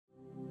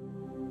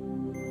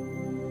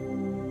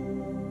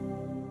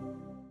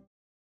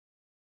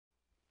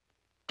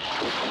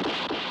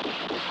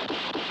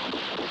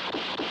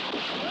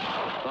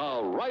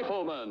The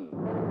Rifleman.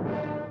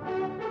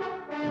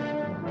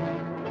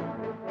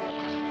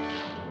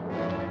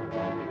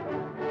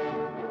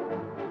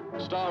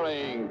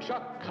 Starring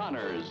Chuck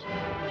Connors.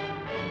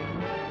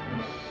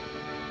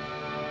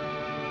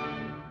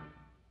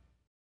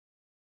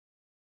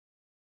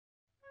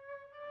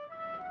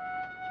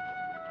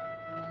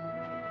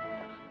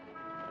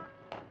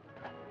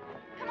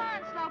 Come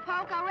on,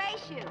 Slowpoke, I'll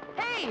race you.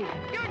 Hey,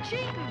 you're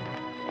cheating!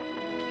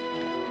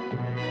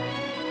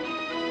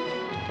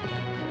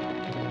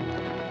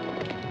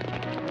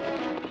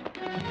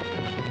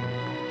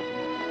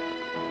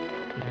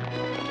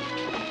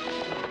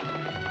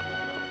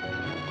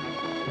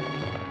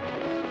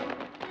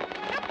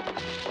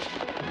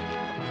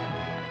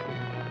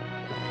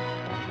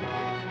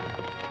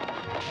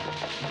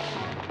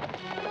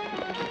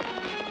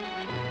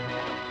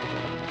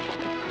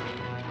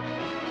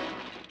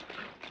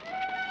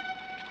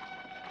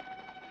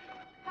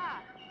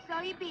 Pa, so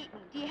you beat me.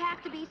 Do you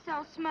have to be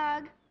so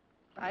smug?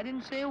 I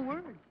didn't say a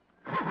word.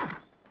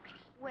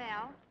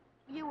 Well,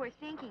 you were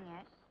thinking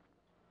it.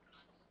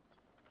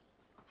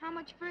 How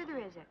much further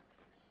is it?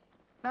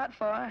 Not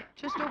far.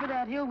 Just over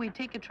that hill, we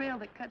take a trail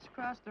that cuts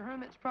across the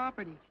hermit's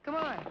property. Come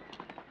on.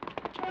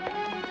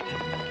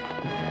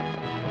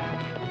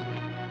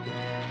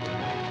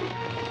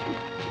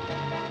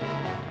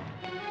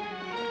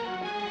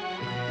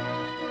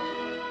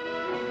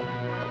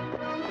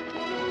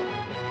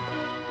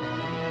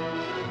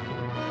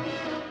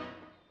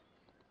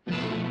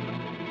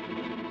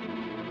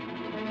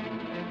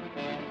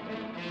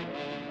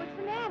 What's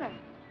the matter?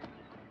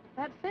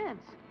 That fence.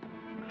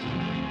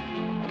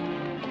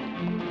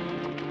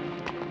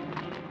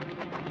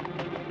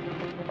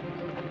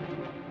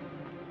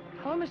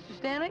 Hello, Mr.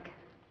 Stanek.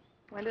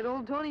 When did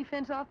old Tony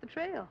fence off the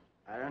trail?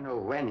 I don't know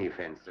when he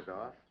fenced it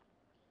off,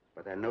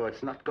 but I know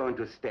it's not going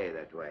to stay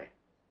that way.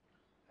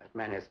 That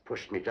man has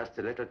pushed me just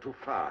a little too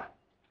far.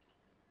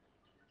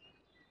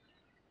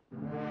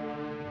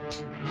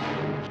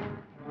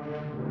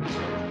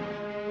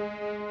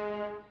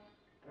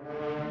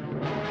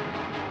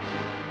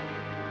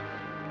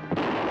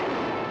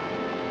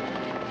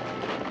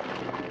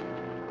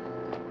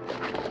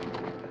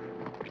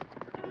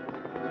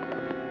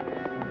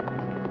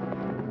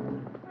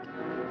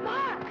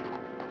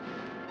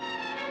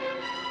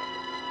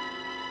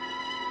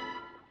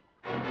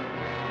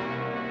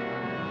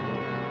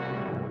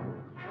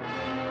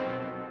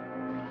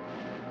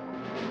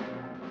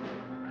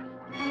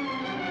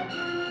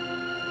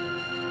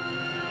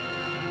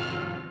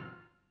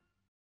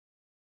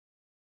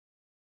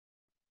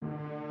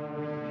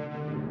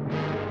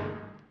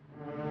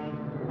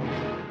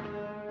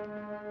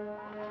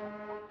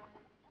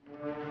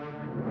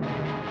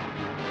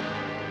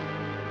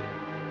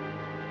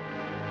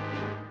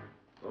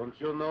 Don't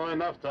you know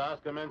enough to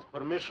ask a man's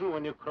permission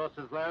when you cross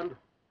his land?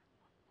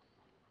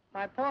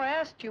 My pa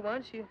asked you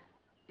once. You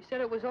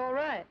said it was all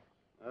right.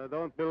 I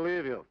don't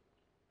believe you.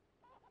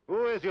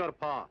 Who is your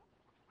pa?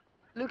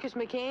 Lucas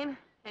McCain,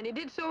 and he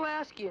did so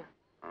ask you.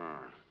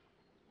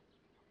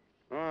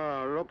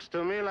 Oh, looks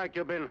to me like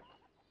you've been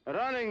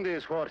running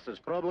these horses.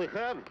 Probably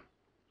have.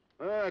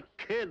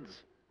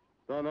 Kids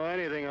don't know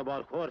anything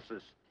about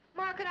horses.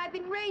 Mark and I've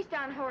been raised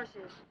on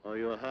horses. Oh,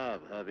 you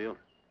have you?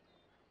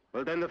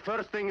 Well, then the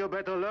first thing you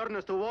better learn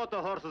is to water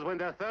horses when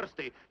they're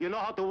thirsty. You know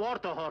how to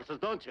water horses,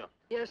 don't you?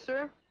 Yes,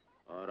 sir.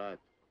 All right.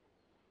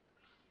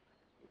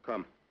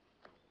 Come.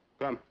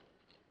 Come.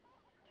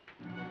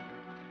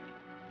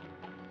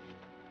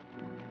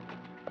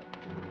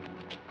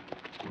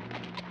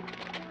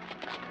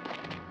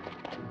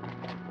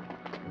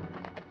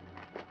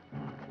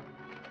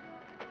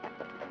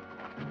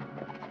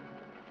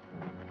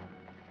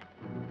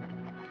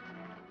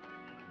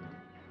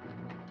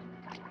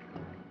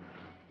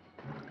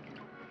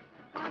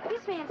 Mark,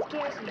 this man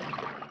scares me.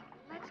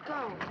 Let's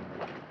go.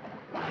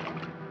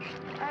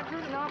 I've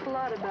heard an awful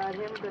lot about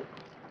him, but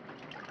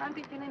I'm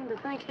beginning to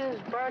think his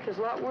bark is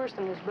a lot worse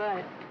than his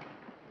bite.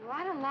 Well,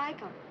 I don't like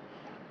him.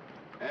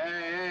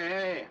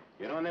 Hey.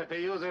 You don't have to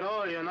use it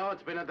all, you know.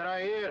 It's been a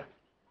dry year.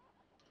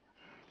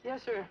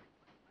 Yes, sir.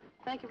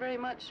 Thank you very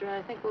much, sir.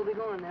 I think we'll be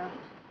going now.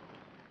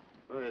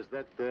 Oh, is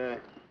that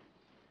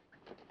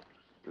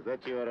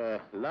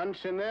your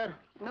lunch in there?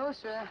 No,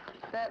 sir.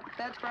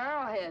 That's for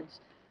arrowheads.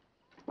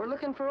 We're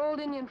looking for old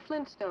Indian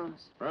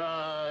flintstones.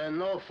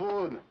 No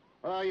food.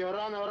 You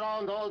run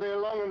around all day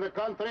long in the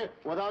country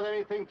without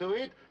anything to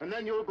eat, and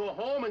then you'll go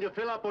home and you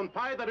fill up on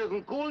pie that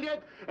isn't cool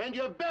yet, and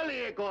you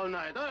bellyache all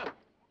night, huh?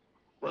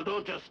 Well,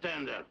 don't just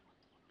stand there.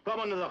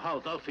 Come into the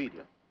house. I'll feed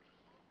you.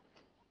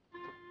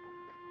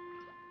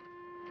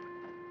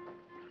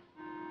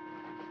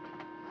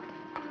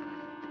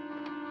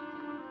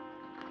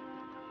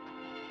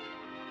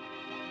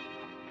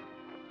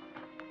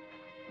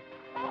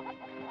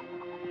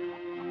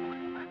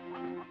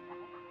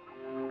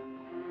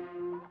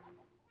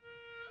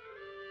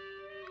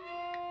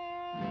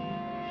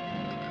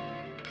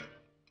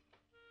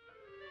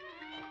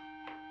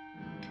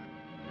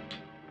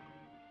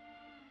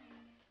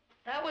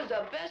 That was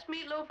the best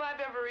meatloaf I've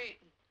ever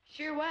eaten.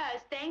 Sure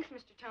was. Thanks,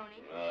 Mr.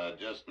 Tony.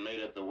 Just made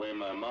it the way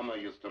my mama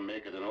used to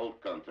make it in old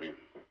country.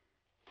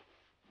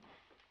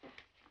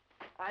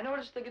 I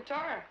noticed the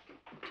guitar.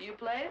 Do you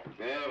play it?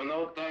 They have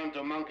no time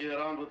to monkey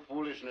around with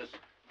foolishness.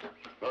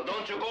 Well,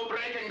 don't you go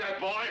breaking that,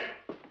 boy!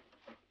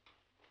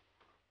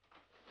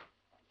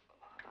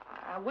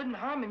 I wouldn't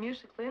harm a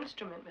musical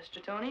instrument,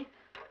 Mr. Tony.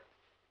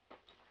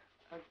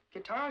 A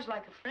guitar's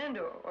like a friend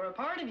or a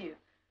part of you.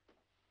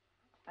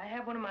 I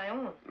have one of my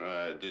own.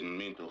 I didn't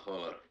mean to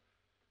holler.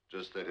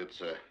 Just that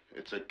it's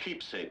a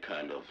keepsake,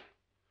 kind of.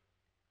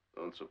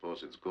 Don't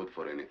suppose it's good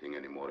for anything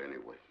anymore,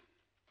 anyway.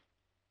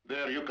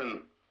 There, you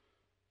can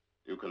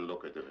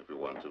look at it if you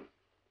want to.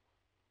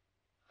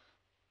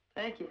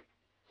 Thank you.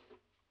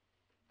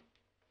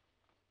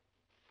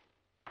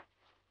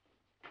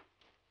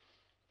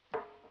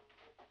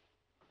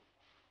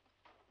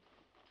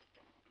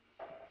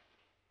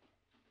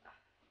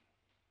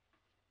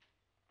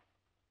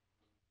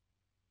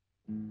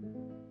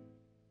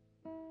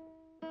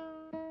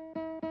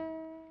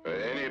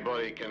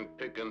 Anybody can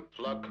pick and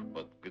pluck,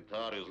 but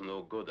guitar is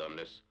no good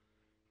unless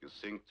you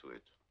sing to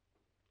it.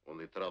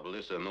 Only trouble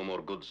is there are no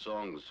more good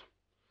songs.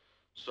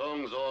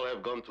 Songs all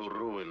have gone to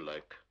ruin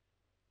like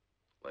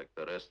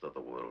the rest of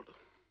the world.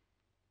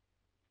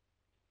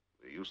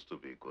 There used to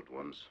be good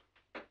ones,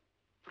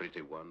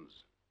 pretty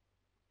ones,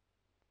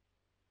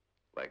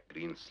 like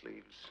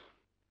Greensleeves.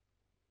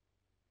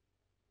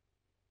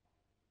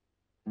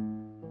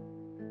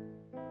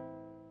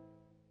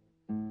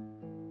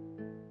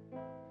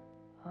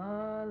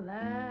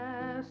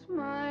 Alas,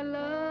 my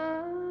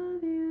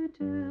love, you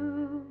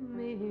do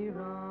me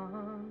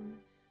wrong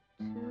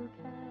to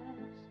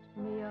cast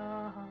me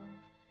off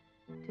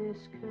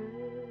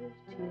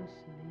discourteously,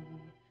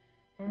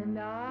 and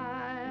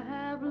I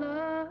have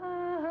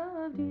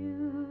loved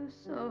you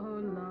so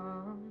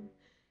long,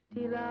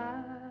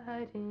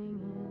 delighting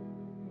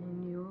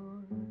in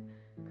your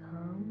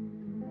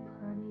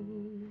company.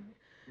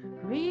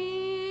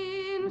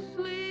 Green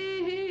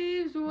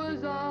sleeves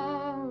was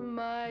all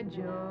my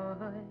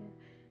joy,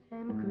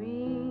 and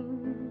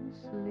green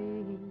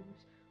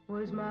sleeves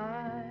was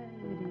my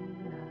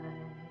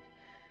delight.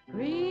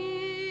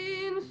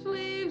 Green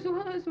sleeves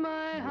was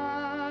my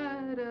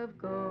heart of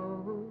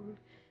gold,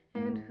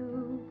 and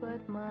who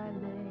but my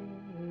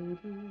lady?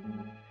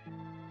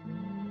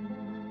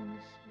 Green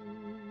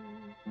sleeves.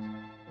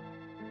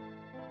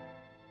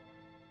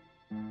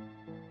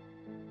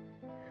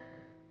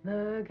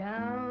 The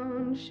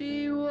gown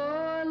she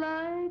wore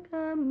like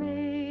a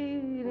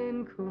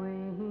maiden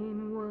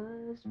queen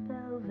was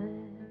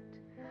velvet,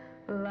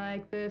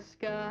 like the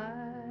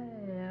sky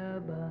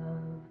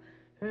above.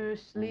 Her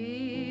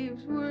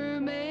sleeves were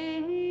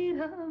made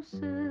of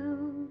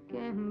silk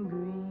and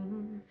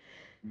green,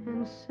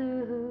 and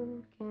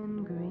silk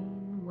and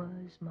green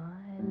was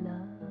my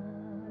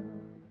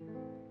love.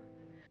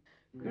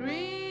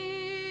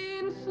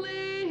 Green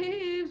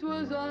sleeves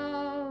was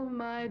all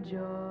my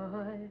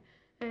joy,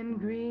 and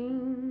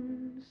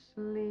green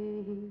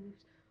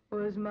sleeves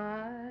was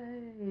my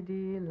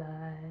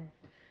delight.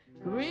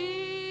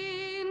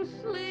 Green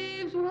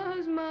sleeves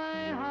was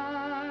my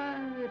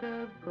heart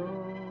of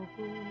gold,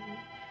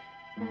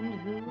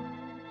 and who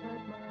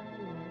but my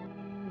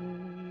lady?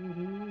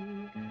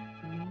 Green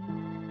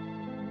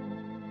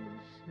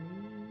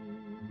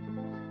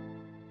sleeves.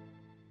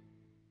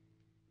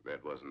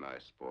 That was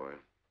nice, boy.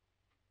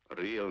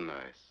 Real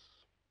nice.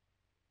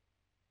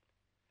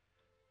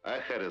 I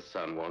had a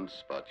son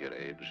once, about your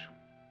age.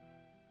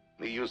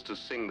 He used to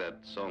sing that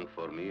song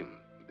for me in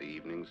the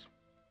evenings.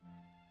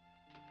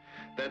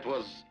 That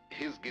was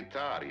his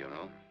guitar, you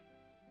know.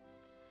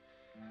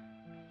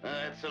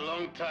 It's a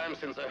long time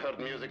since I heard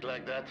music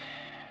like that.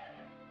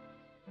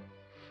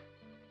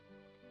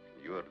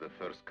 You are the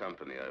first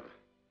company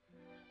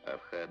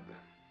I've had.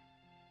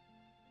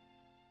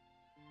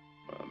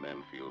 A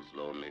man feels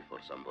lonely for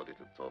somebody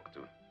to talk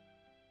to.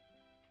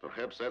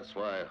 Perhaps that's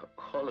why I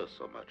holler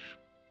so much.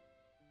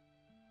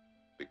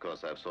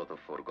 Because I've sort of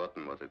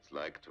forgotten what it's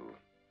like to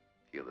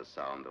hear the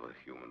sound of a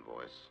human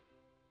voice.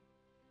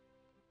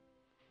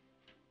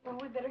 Well,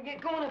 we better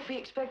get going if we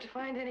expect to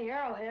find any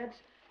arrowheads.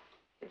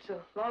 It's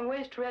a long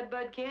ways to Red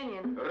Bud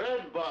Canyon.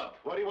 Red Bud?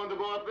 Why do you want to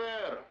go up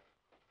there?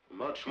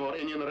 Much more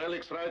Indian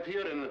relics right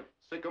here in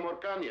Sycamore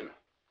Canyon.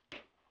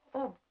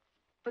 Oh,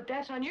 but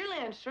that's on your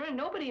land, sir, and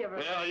nobody ever...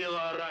 Yeah, you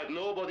are right.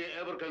 Nobody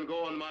ever can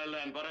go on my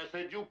land, but I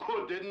said you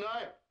could, didn't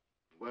I?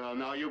 Well,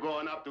 now you're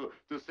going up to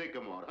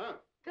Sycamore, huh?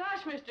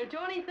 Gosh, Mr.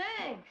 Tony,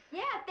 thanks.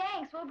 Yeah,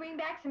 thanks. We'll bring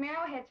back some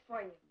arrowheads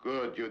for you.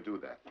 Good, you do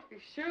that. We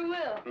sure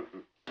will.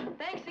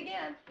 Thanks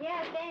again.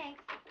 Yeah,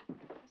 thanks.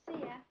 I'll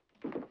see ya.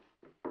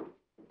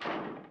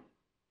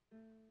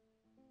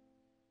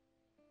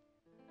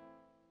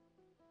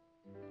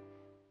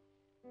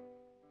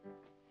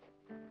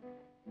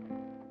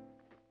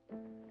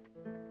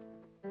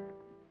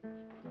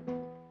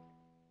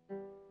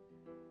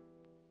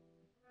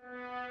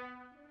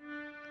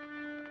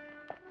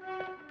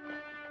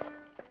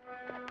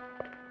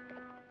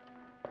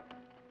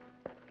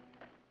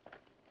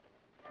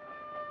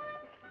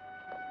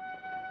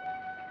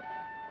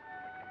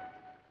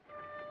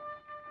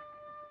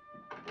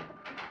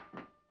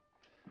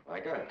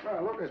 Micah.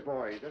 Well, Lucas,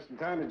 boy, just in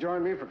time to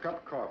join me for a cup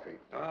of coffee.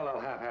 Well,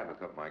 I'll have a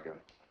cup, Micah.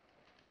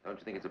 Don't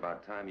you think it's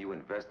about time you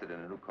invested in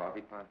a new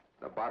coffee pot?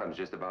 The bottom's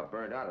just about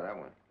burned out of that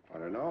one. I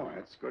don't know.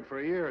 That's good for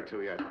a year or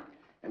two yet.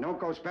 And don't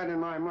go spending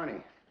my money.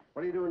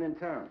 What are you doing in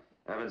town?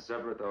 Having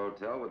supper at the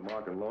hotel with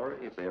Mark and Laura,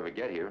 if they ever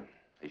get here.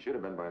 They should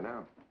have been by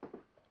now.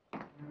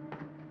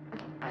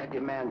 I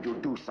demand you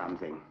do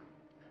something.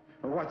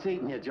 Well, what's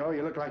eating you, Joe?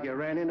 You look like you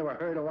ran into a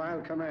herd of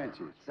wild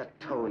Comanches. Sir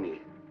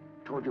Tony.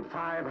 Told you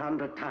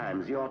 500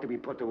 times you ought to be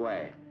put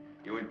away.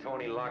 You and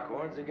Tony lock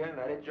horns again,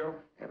 that it, Joe?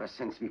 Ever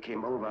since we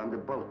came over on the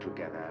boat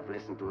together, I've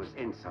listened to his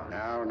insults.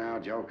 Now,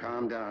 Joe,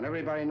 calm down.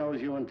 Everybody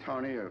knows you and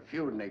Tony are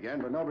feuding again,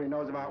 but nobody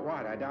knows about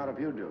what. I doubt if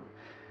you do.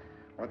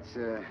 What's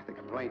the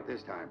complaint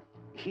this time?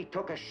 He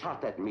took a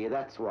shot at me,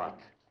 that's what.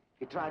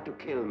 He tried to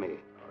kill me.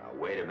 Now,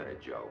 wait a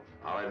minute, Joe.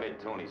 I'll admit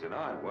Tony's an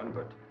odd one,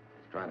 but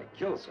trying to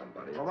kill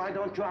somebody... Well, why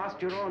don't you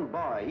ask your own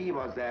boy? He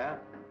was there.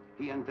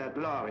 He and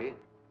Glory.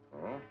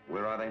 Oh?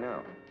 Where are they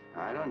now?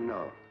 I don't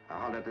know. I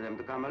hollered to them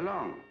to come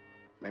along.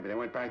 Maybe they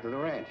went back to the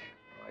ranch.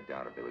 Oh, I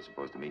doubt it. They were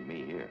supposed to meet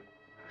me here.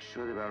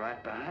 Sure, they were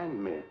right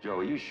behind me. Joe,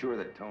 are you sure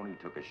that Tony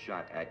took a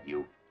shot at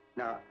you?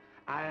 Now,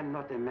 I am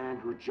not a man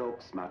who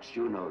jokes much.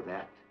 You know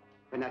that.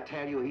 When I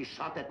tell you he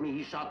shot at me,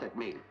 he shot at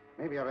me.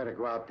 Maybe I better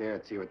go out there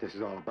and see what this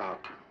is all about.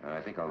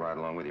 I think I'll ride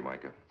along with you,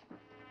 Micah.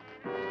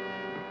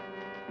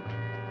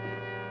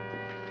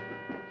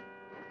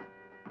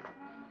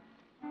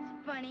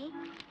 It's funny.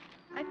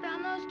 I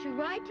found those two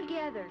right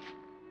together.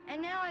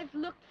 And now I've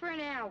looked for an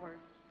hour.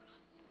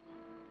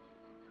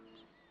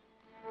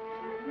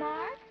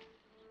 Mark?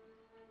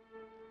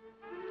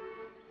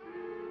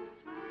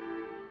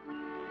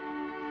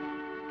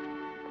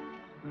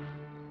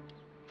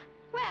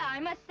 Well, I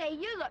must say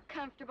you look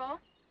comfortable.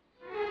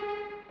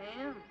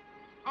 I am.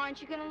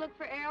 Aren't you going to look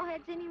for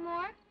arrowheads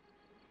anymore?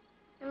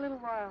 In a little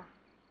while.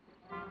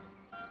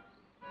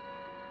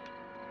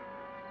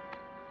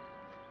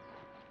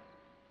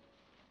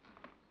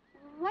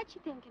 What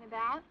you thinking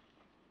about?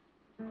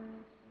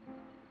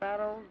 About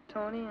old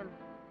Tony and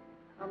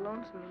how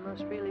lonesome he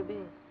must really be.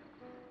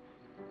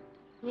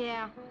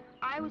 Yeah,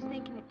 I was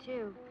thinking it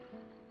too.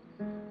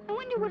 I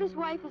wonder what his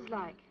wife is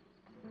like.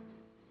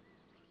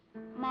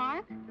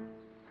 Mark?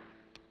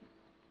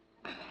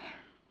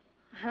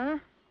 Huh?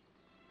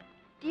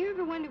 Do you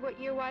ever wonder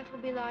what your wife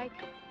will be like?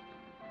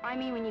 I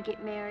mean, when you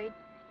get married.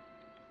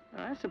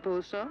 I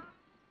suppose so.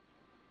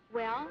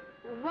 Well,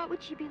 what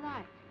would she be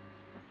like?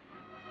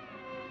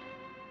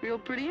 Real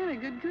pretty and a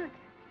good cook.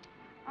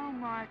 Oh,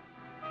 Mark,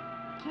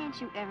 can't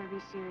you ever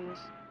be serious?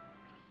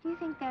 Do you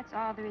think that's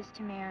all there is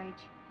to marriage?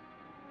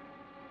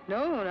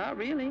 No, not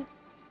really.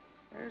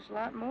 There's a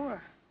lot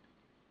more.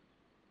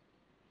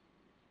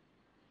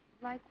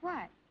 Like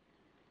what?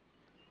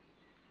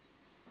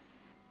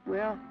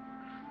 Well,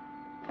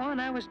 Pa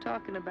and I was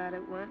talking about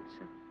it once,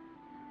 and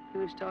he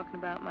was talking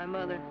about my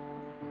mother.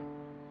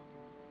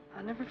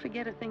 I'll never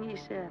forget a thing he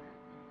said.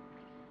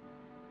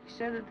 He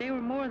said that they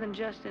were more than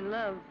just in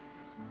love.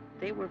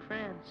 They were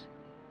friends.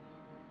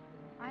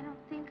 I don't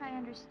think I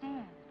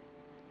understand.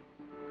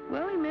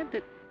 Well, he meant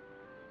that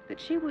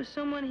she was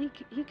someone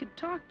he could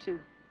talk to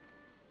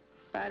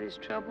about his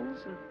troubles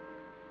and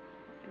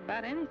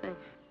about anything.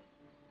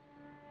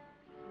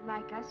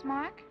 Like us,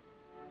 Mark?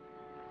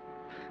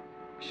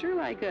 Sure,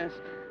 like us.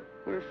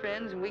 We're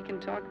friends and we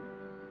can talk.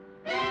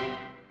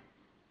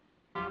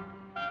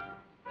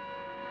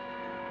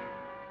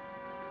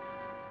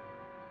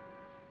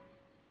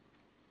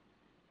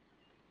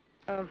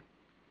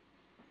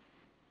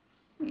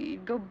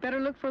 You'd go better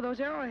look for those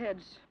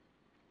arrowheads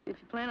if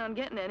you plan on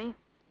getting any.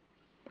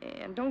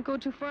 And don't go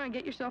too far and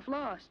get yourself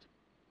lost.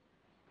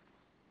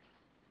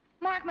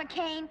 Mark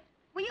McCain,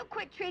 will you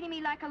quit treating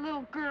me like a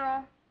little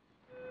girl?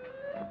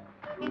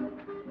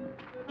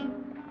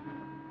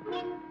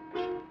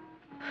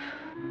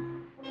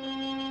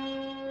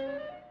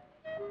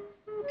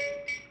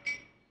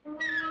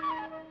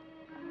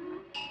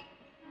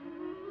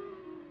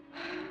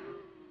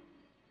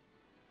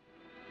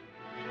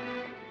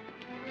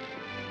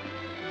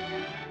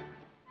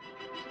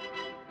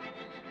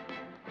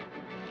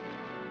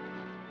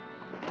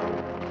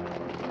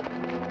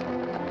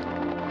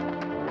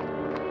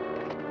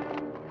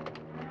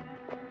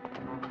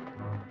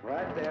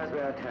 Right there's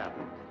where it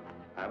happened.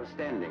 I was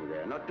standing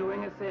there, not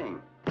doing a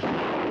thing.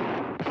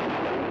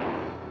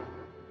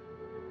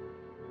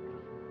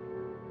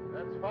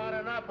 That's far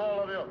enough,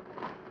 all of you.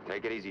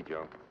 Take it easy,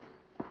 Joe.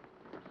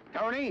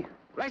 Tony,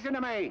 listen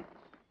to me.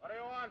 What do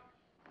you want?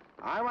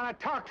 I want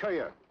to talk to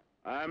you.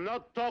 I'm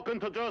not talking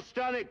to Joe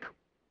Stanek.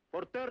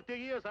 For 30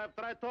 years, I've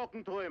tried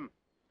talking to him.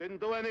 Didn't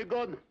do any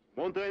good.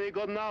 Won't do any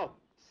good now.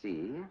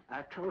 See?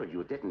 I told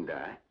you, didn't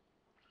I?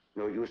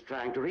 No use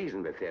trying to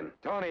reason with him.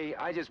 Tony,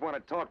 I just want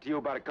to talk to you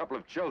about a couple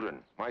of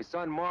children. My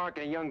son, Mark,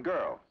 and a young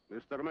girl.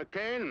 Mr.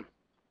 McCain,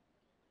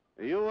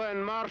 you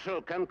and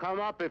Marshall can come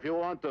up if you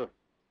want to.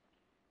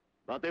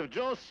 But if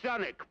Joe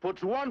Stanek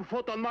puts 1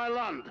 foot on my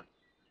land,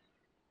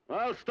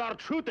 I'll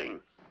start shooting.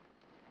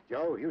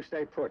 Joe, you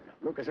stay put.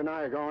 Lucas and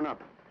I are going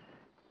up.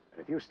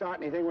 And if you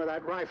start anything with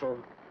that rifle,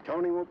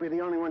 Tony won't be the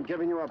only one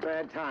giving you a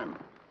bad time.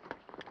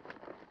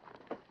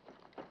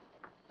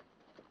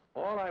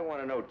 All I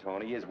want to know,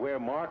 Tony, is where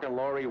Mark and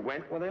Laurie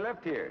went when they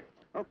left here.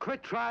 Oh,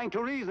 quit trying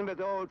to reason with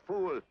the old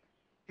fool.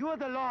 You're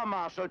the law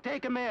marshal.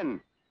 Take him in.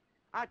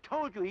 I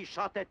told you he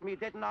shot at me,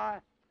 didn't I?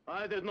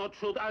 I did not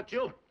shoot at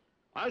you.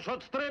 I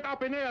shot straight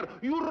up in air.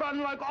 You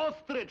run like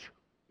ostrich.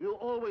 You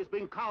always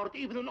been coward,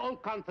 even in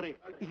old country.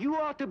 You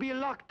ought to be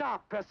locked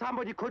up where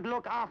somebody could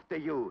look after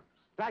you,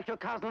 like your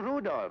cousin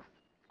Rudolph.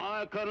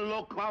 I can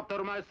look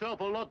after myself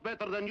a lot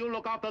better than you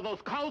look after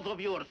those cows of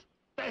yours.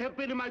 They have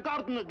been in my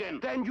garden again.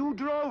 Then you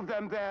drove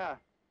them there.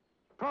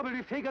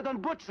 Probably figured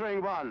on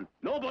butchering one.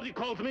 Nobody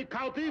calls me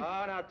cow thief.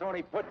 Oh, now,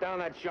 Tony, put down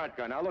that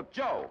shotgun. Now, look,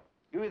 Joe,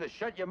 you either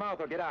shut your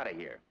mouth or get out of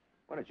here.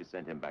 Why don't you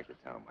send him back to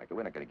town, Michael?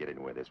 We're not going to get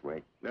anywhere this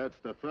way. That's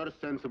the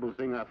first sensible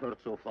thing I've heard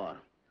so far.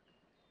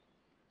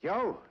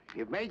 Joe,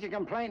 you've made your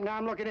complaint, now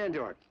I'm looking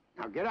into it.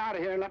 Now get out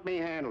of here and let me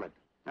handle it.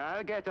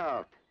 I'll get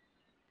out.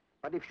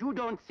 But if you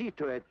don't see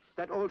to it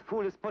that old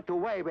fool is put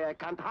away where I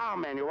can't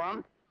harm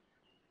anyone,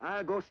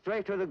 I'll go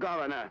straight to the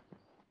governor.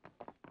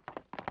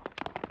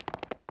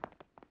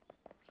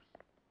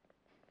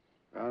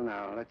 Well,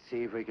 now, let's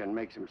see if we can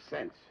make some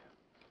sense.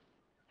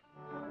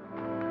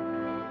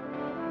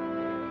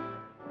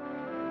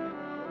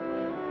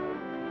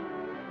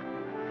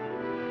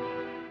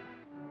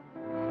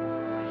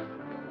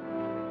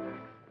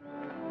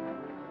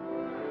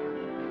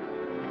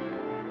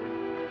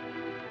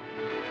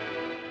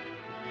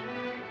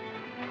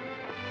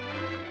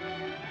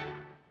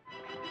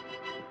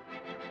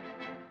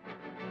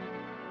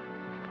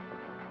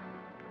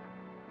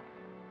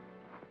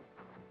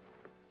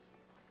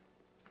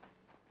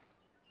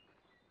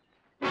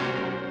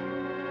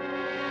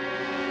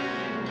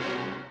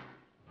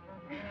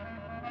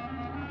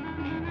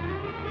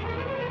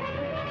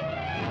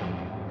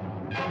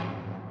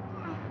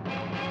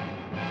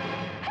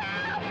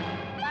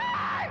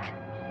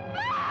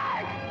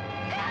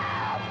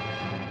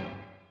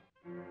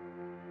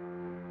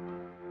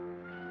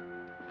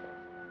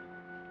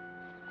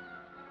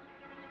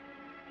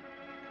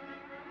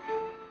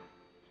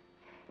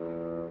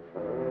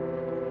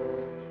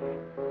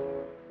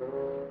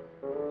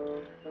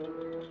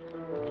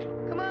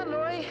 Come on,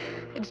 Laurie.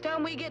 It's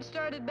time we get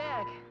started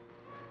back.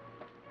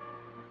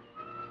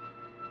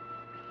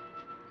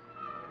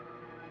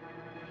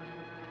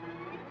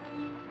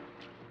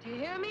 Do you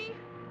hear me?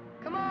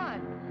 Come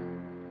on.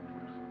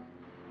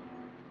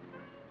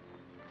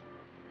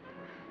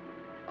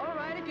 All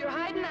right, if you're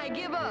hiding, I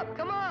give up.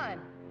 Come on.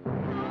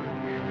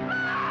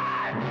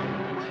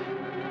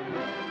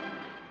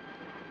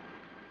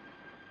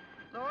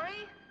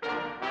 Laurie?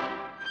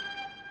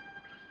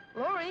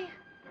 Laurie?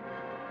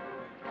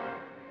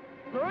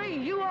 Laurie,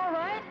 you all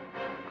right?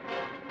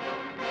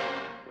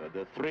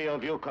 The three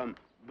of you come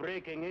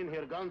breaking in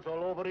here, guns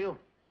all over you.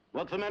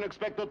 What's a man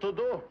expected to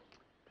do?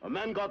 A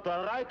man got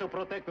the right to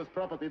protect his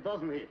property,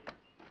 doesn't he?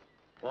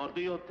 Or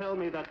do you tell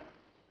me that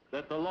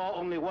the law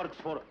only works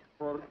for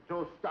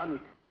Joe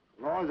Stanek?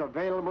 Law's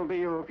available to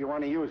you if you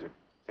want to use it.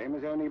 Same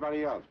as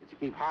anybody else. But you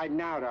keep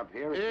hiding out up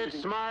here.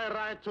 It's my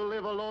right to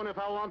live alone if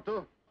I want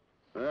to.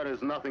 There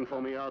is nothing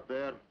for me out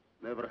there.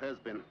 Never has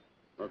been.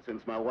 Not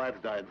since my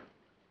wife died.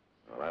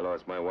 Well, I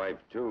lost my wife,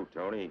 too,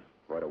 Tony,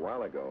 quite a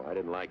while ago. I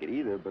didn't like it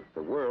either, but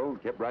the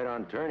world kept right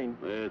on turning.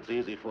 It's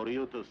easy for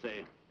you to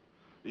say.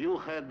 You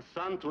had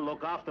son to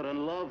look after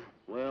and love.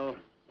 Well,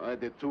 I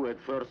did too at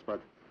first,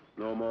 but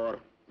no more.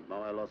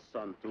 Now I lost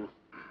son, too.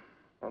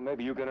 Well,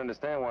 maybe you can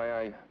understand why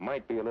I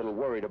might be a little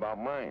worried about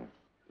mine.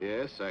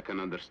 Yes, I can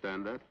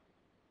understand that.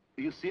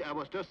 You see, I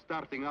was just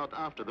starting out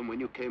after them when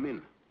you came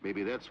in.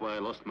 Maybe that's why I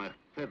lost my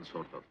head,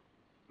 sort of.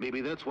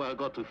 Maybe that's why I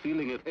got the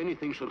feeling if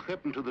anything should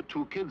happen to the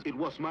two kids, it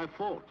was my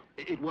fault.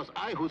 It was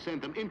I who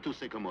sent them into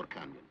Sycamore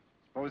Canyon.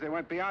 Suppose they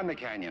went beyond the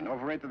canyon,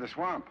 over into the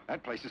swamp.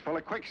 That place is full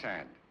of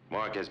quicksand.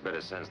 Mark has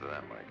better sense than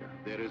that, Micah.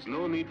 There is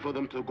no need for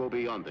them to go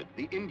beyond it.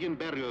 The Indian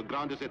burial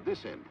ground is at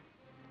this end.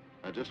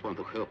 I just want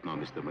to help now,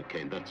 Mr.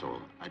 McCain, that's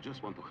all. I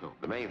just want to help.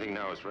 The main thing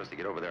now is for us to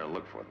get over there and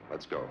look for them.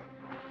 Let's go.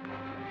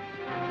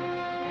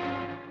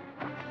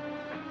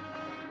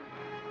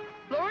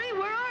 Laurie,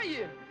 where are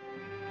you?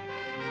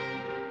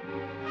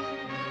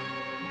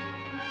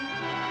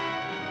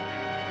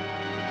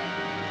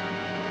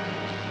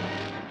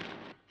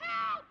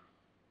 Help!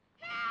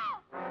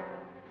 Help!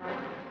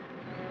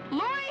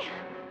 Laurie,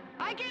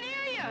 I can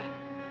hear you.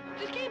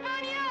 Just keep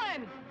on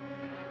yelling.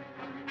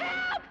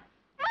 Help!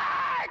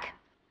 Mark!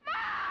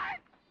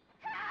 Mark!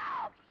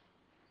 Help!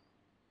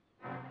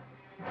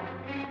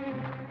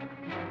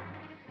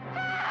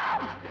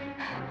 Help!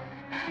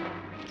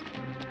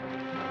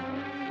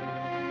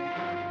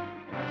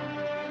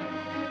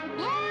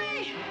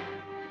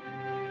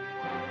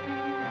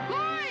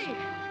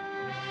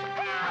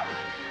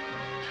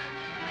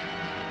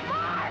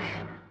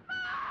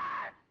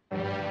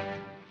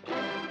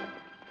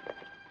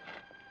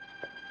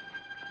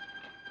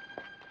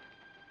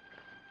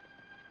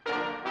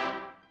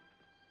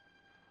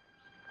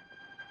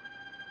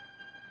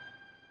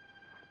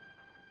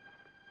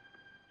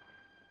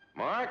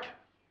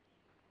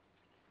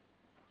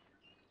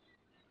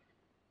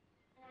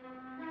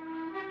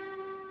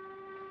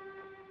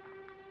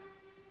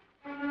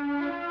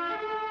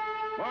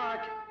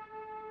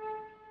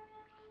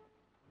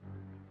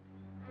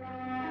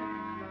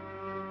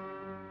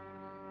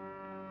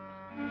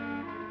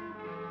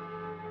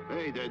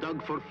 they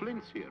dug for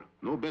flints here.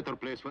 No better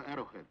place for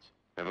arrowheads.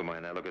 Never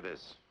mind that. Look at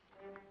this.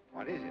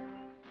 What is it?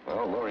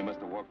 Well, Laurie must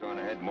have walked on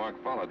ahead.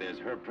 Mark followed. There's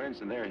her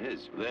prints, and they're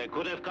his. They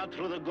could have cut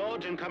through the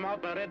gorge and come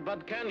out by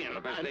Redbud Canyon.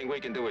 The best thing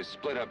we can do is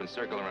split up and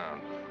circle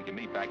around. We can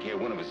meet back here.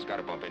 One of us has got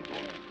to bump into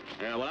him.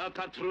 Yeah, well, I'll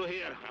cut through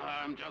here.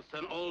 I'm just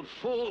an old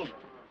fool.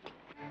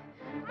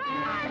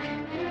 Mark!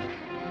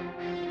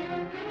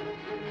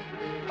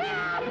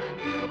 Help!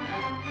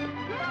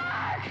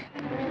 Mark!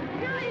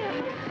 Here I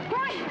am.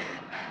 Boy!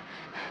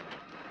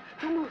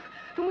 Don't move.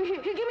 Don't move.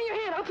 Here, give me your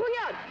hand. I'll pull you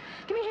out.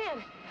 Give me your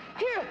hand.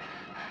 Here.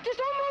 Just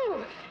don't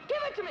move. Give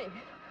it to me.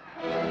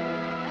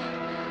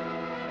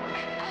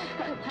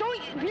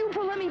 Don't you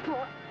pull. Let me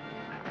pull.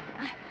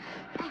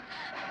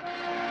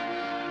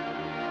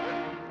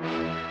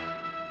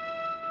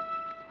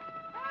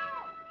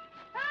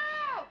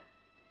 Help!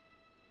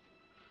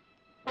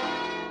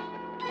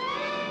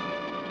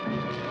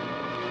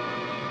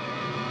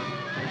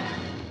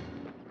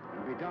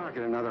 It'll be dark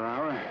in another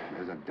hour.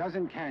 There's a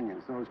dozen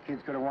canyons those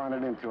kids could have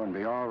wandered into and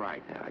be all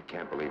right. Yeah, I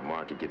can't believe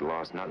Mark could get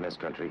lost, not in this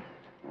country.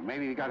 Well,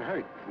 maybe he got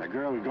hurt. The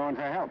girl was going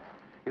for help.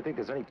 You think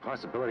there's any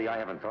possibility I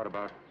haven't thought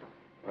about?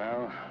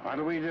 Well, what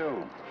do we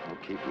do? We'll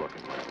keep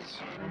looking, Miles.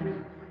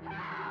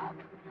 Help!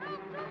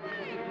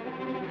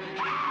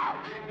 Help!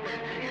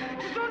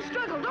 Just don't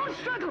struggle. Don't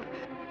struggle.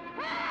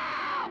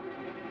 Help!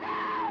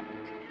 Help!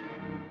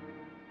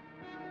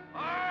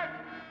 Mark!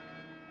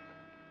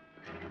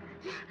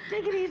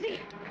 Take it easy.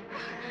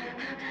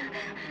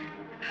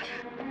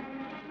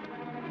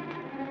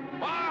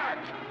 Mark!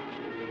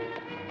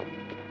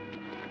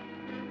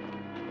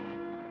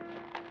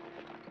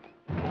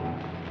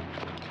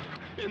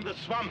 In the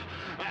swamp,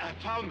 I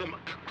found them.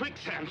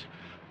 Quicksand.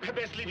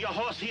 Best leave your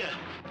horse here.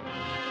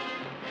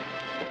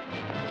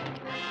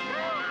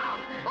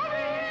 Help! Over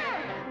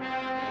here!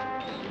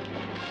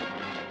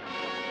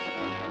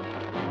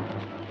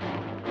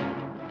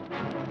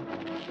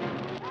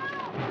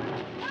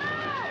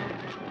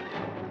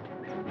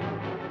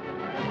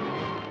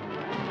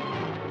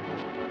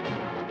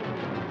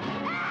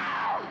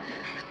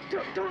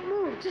 Don't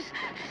move. Just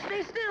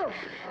stay still.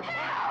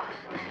 Help!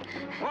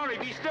 Laurie,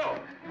 be still!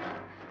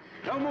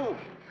 Don't move!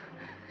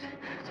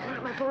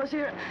 My paws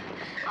here.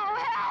 Oh,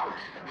 help!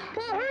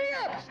 Paul, hurry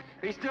up!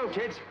 Be still,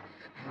 kids.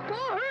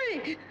 Paul,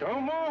 hurry!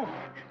 Don't move!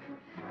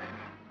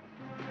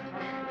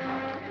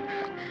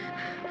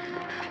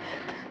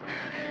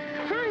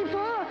 Hurry,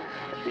 Paul!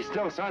 Be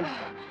still, son.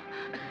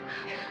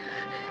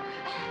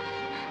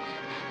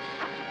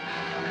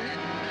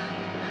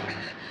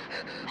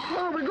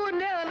 Oh, we're going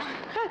down.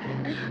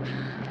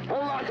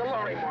 Hold on to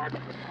Laurie, Mark.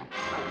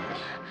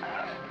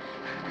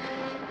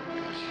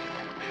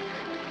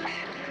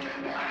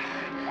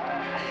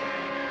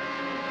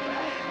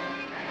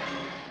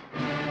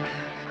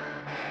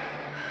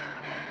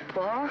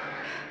 Paul,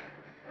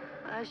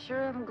 I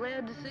sure am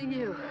glad to see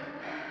you.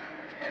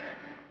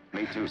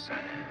 Me too, son.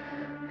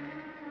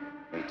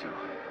 Me too.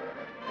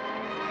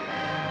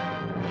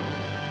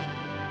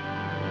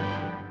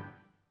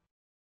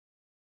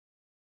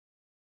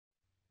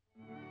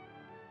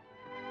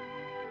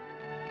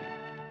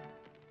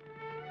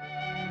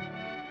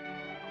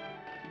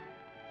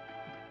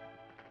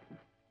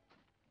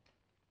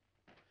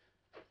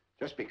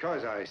 Just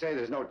because I say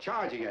there's no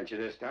charge against you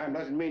this time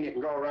doesn't mean you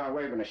can go around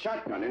waving a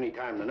shotgun any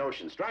time the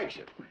notion strikes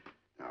you.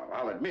 Now,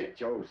 I'll admit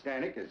Joe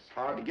Stanek is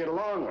hard to get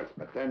along with,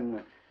 but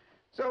then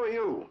so are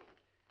you.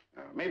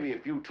 Maybe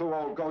if you two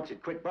old goats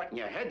had quit butting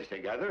your heads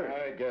together.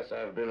 I guess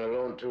I've been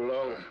alone too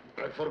long.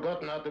 I've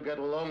forgotten how to get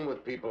along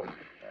with people.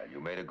 You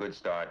made a good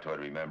start toward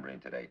remembering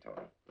today,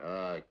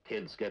 Tony.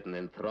 Kids getting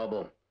in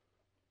trouble.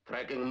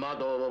 Tracking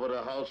mud all over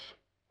the house.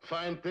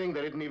 Fine thing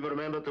they didn't even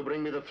remember to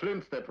bring me the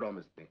flints they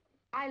promised me.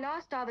 I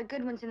lost all the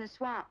good ones in the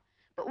swamp,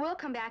 but we'll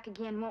come back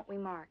again, won't we,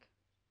 Mark?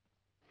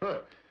 Huh.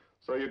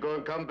 So you're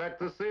going to come back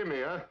to see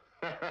me, huh?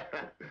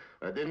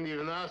 I didn't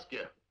even ask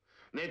you.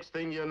 Next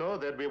thing you know,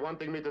 they'd be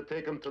wanting me to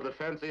take them to the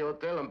fancy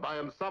hotel and buy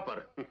them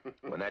supper.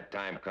 When that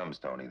time comes,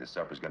 Tony, the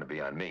supper's gonna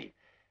be on me.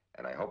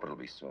 And I hope it'll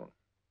be soon.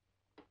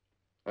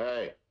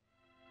 Hey,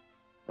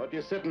 what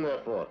you sitting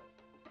there for?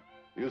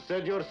 You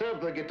said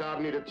yourself the guitar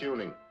needed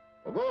tuning.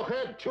 Well, go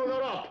ahead, tune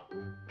her up.